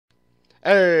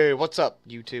Hey, what's up,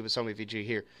 YouTube? It's Homie VG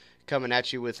here, coming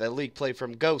at you with a league play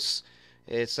from Ghosts.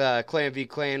 It's Clan v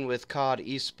Clan with COD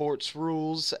Esports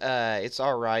rules. It's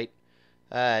alright.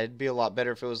 It'd be a lot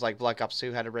better if it was like Black Ops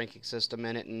 2 had a ranking system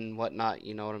in it and whatnot,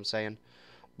 you know what I'm saying?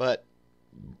 But,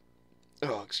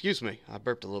 oh, excuse me, I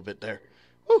burped a little bit there.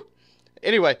 Whew.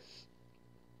 Anyway,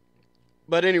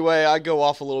 I go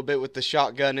off a little bit with the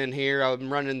shotgun in here.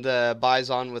 I'm running the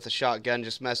Bison with a shotgun,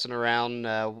 just messing around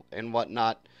and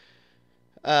whatnot.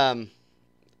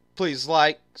 Please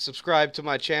like, subscribe to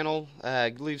my channel,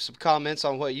 leave some comments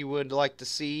on what you would like to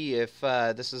see if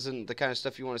this isn't the kind of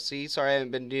stuff you want to see. Sorry I haven't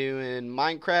been doing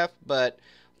Minecraft, but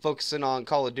focusing on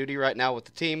Call of Duty right now with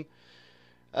the team.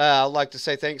 I'd like to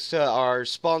say thanks to our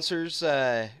sponsors,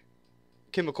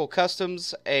 Chemical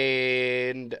Customs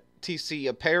and TC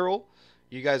Apparel.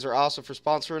 You guys are awesome for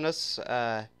sponsoring us.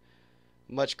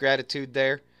 Much gratitude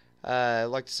there. I'd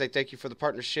like to say thank you for the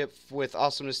partnership with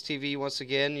Awesomeness TV once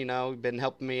again. You know, you've been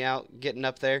helping me out, getting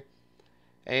up there.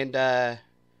 And I'd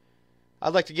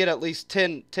like to get at least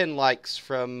 10 likes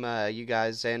from you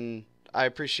guys. And I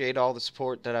appreciate all the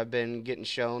support that I've been getting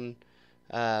shown.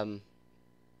 Been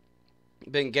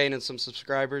gaining some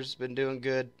subscribers, been doing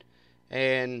good.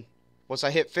 And once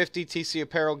I hit 50, TC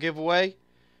Apparel giveaway.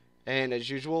 And as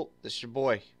usual, this is your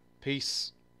boy.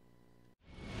 Peace.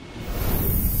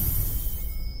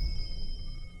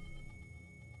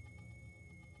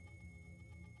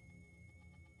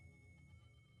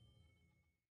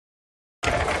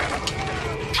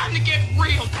 Time to get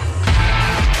real.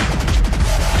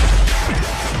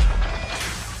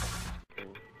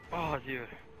 Oh, dude.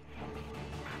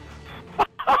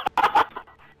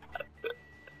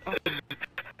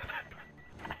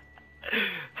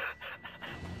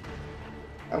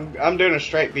 I'm doing a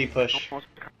straight B push. Almost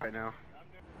right now.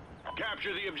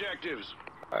 Capture the objectives.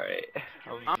 Alright.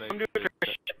 I'm doing a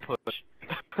shit push.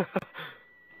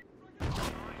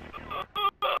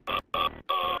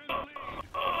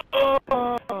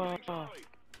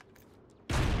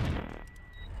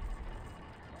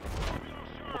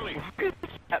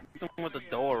 With the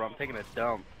door, I'm taking a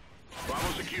dump.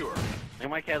 Bravo secure. And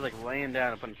my cat's like laying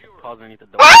down and putting paws underneath the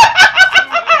door.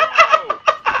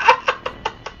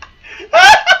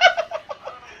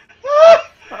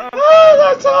 Oh,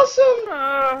 that's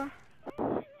awesome!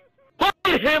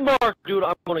 Hit him, Mark! Dude,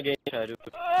 I'm gonna game chat, dude.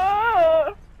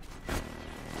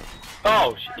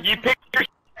 Oh, you picked your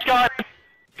gun!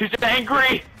 He's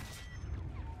angry!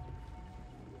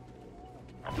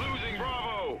 Losing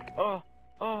Bravo. Oh,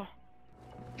 oh.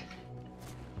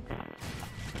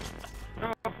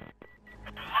 No.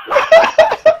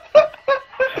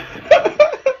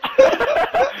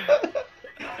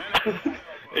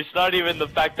 It's not even the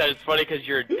fact that it's funny because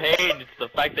you're in pain, it's the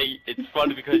fact that it's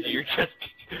funny because you're just...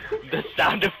 the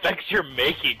sound effects you're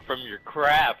making from your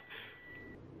crap.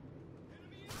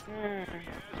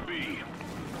 B.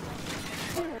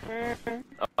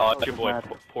 Oh, your boy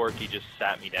Porky just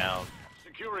sat me down.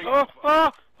 Securing. Oh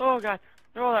god.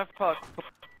 Oh, that fuck.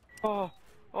 Oh,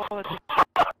 that's...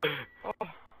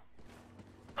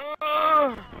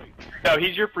 No,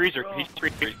 he's your freezer. He's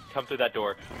freezer. Come through that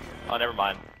door. Oh, never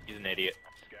mind. He's an idiot.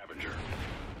 Scavenger.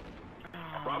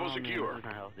 Bravo secure. This is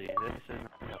not healthy. This is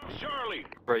not healthy. Charlie.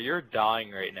 Bro, you're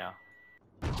dying right now.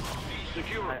 B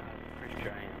secure. I'm pretty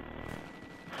sure I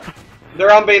am.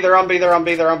 They're on B, they're on B, they're on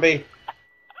B, they're on B.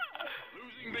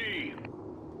 Losing B.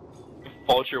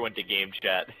 Vulture went to game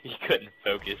chat. He couldn't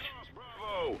focus.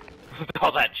 Bravo. With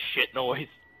all that shit noise.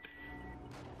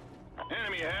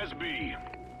 Enemy has B.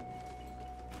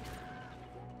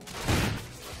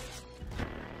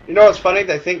 You know what's funny?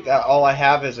 They think that all I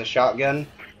have is a shotgun.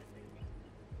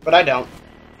 But I don't.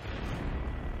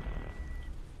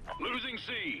 Losing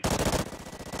C.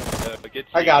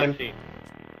 I got him. A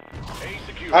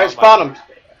secure. Alright, spawn him.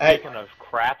 Hey, Speaking of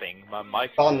crapping, my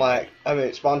mic. spawn lag. I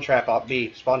mean, spawn trap at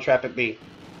B. Spawn trap at B.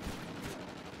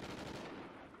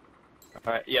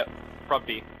 Alright, yep. Front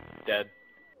B. Dead.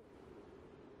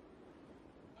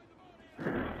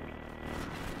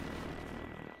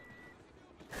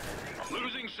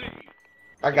 Losing C.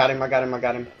 I got him, I got him, I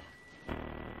got him.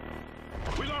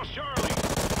 We lost Charlie.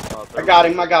 Oh, I got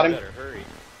him, I got him. Better hurry.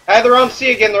 Hey, they're on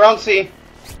C again, they're on C.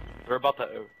 We're about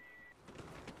to...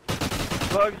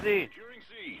 Bugsy! Securing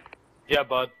C. Yeah,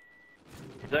 bud.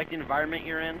 Is that the environment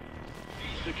you're in? B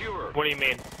secure. What do you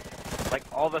mean? Like,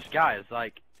 all this guys,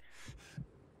 like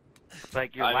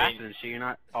you're laughing and shit, you're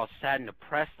not all sad and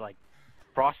depressed like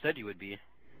Frost said you would be.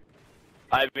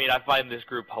 I mean, I find this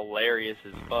group hilarious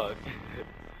as fuck.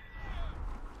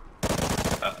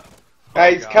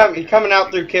 Hey, he's coming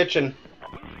out through kitchen.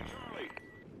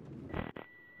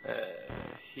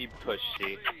 He pushed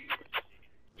C.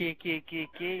 Key.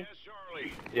 Yes,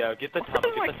 Charlie. Yeah, get the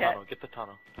tunnel, my get the cat? tunnel, get the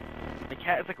tunnel. The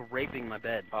cat is like raping my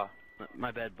bed. Oh.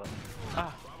 My bed, but.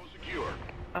 Bravo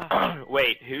secure.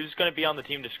 Wait, who's gonna be on the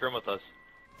team to scrim with us?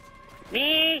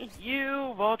 Me,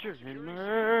 you, Vultures, and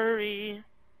Murray.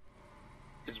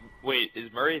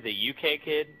 Is Murray the UK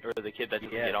kid or the kid that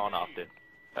doesn't Yeah. get on often?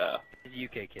 He's a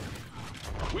UK kid.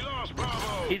 We lost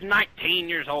Bravo. He's 19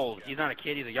 years old. He's not a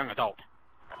kid, he's a young adult.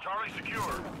 Charlie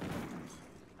secure.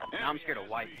 Now I'm scared of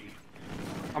wipe me.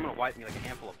 I'm gonna wipe me like a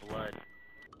handful of blood.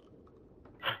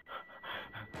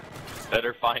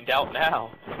 Better find out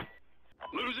now.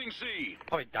 Losing C.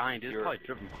 Probably dying, dude. You're- Probably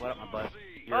dripping blood up my butt.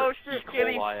 Your Oh, shit, E.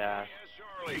 Kitty. coli ass. Yes,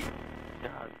 Charlie.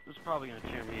 God, this is probably gonna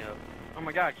tear me up. Oh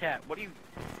my god, Cat, what are you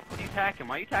tacking?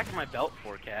 Why are you tacking my belt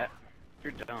for, Cat?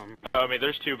 You're dumb. I mean,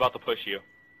 there's two about to push you.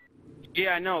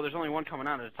 Yeah, I know, there's only one coming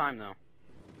out at a time, though.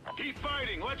 Keep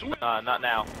fighting. Let's win. Not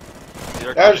now.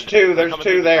 They're There's coming- two, they're there's coming two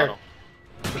through the there. tunnel.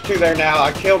 There's two there now.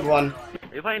 I killed one.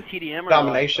 Are you playing TDM or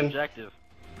Domination. objective?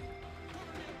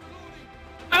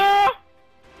 Ah!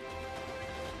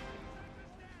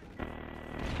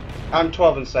 I'm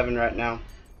 12-7 right now.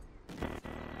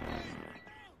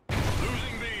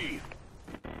 Losing B.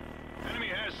 Enemy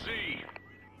has C.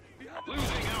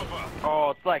 Losing Alpha. Oh,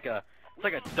 it's like a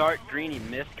dark greeny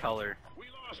mist color. We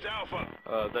lost Alpha.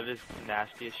 That is the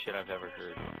nastiest shit I've ever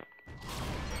heard.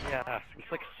 Yeah,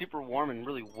 it's like super warm and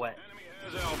really wet. Enemy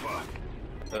has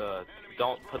Alpha.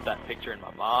 Don't put that picture in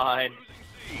my mind.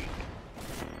 Losing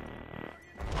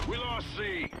C. We lost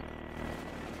C.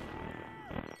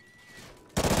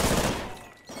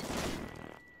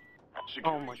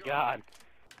 Oh my god.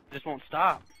 This won't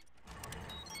stop.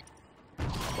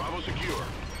 Bravo secure.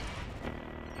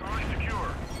 Charlie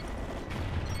secure.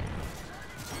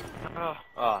 Oh,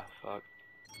 Oh, fuck.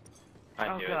 I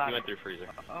Oh, knew it. God. You went through freezer.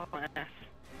 oh my ass.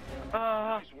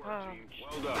 Nice work, team.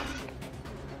 Well done.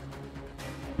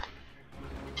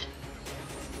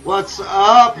 What's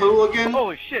up, hooligan?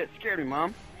 Holy shit, scared me,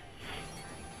 Mom.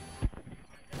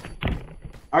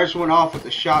 I just went off with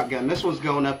the shotgun. This one's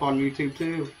going up on YouTube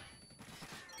too.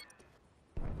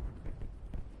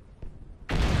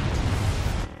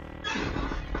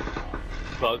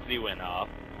 Bugsy went off.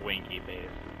 Winky face.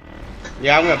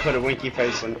 Yeah, I'm gonna put a winky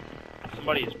face in.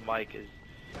 Somebody's mic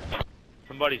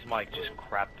just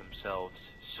crapped themselves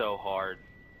so hard.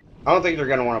 I don't think they're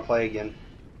gonna want to play again.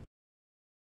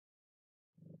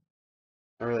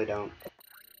 I really don't.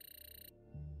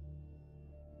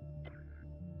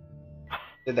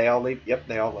 Did they all leave? Yep,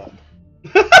 they all left.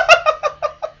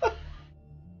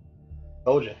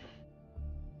 Told you.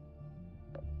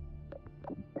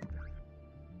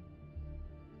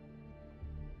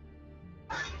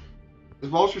 Is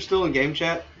Vulture still in game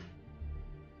chat?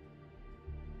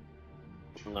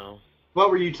 No. What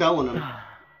were you telling him?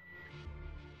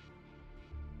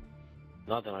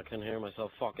 Nothing. I couldn't hear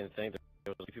myself fucking think.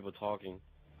 There was people talking.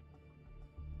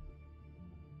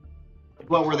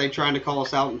 What were they trying to call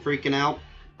us out and freaking out?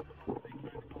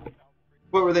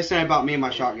 What were they saying about me and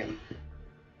my shotgun?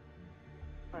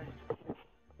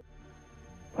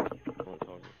 No one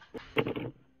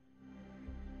talking.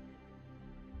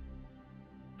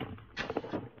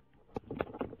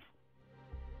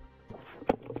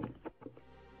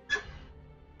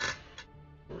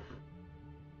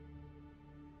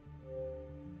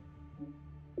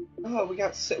 Oh, we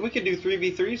could do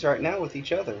 3v3s right now with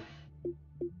each other.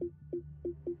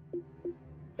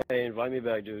 Hey, invite me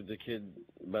back, dude. The kid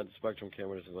about the Spectrum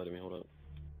camera just invited me. Hold up.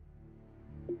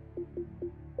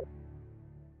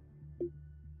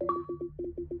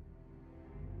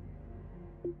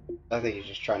 I think he's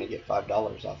just trying to get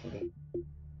 $5 off of it.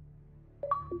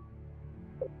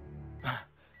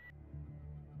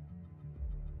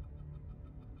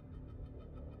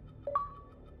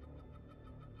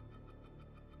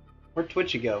 Where'd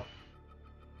Twitchy go?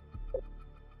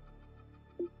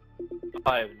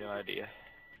 I have no idea.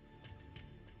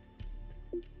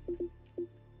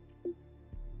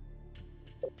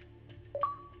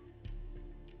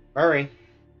 Murray.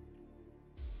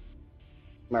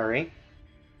 Murray.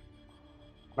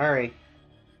 Murray.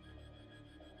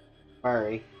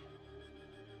 Murray.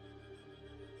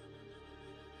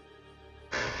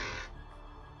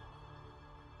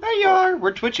 There you are.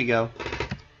 Where'd Twitchy go?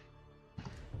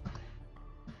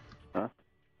 Huh?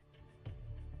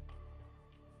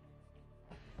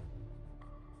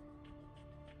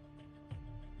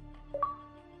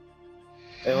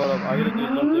 Hey, hold up. I gotta do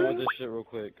something with this shit real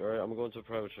quick. Alright, I'm going to a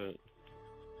private chat.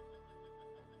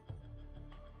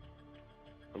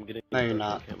 I'm getting No, you're the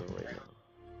not. camera right now.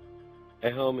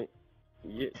 Hey, homie.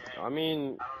 Yeah, I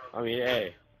mean,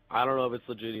 hey, I don't know if it's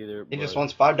legit either. He just but-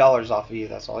 wants $5 off of you.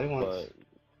 That's all he wants. But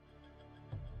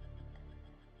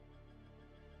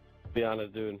Be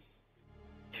honest, dude.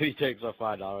 If he takes my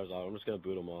 $5 off, I'm just gonna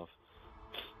boot him off.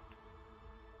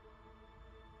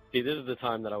 See, this is the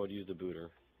time that I would use the booter.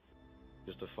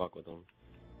 Just to fuck with him.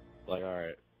 Like,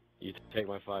 alright, you take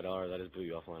my $5, I just boot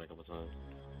you offline a couple times.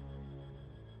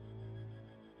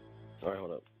 Alright,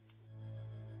 hold up.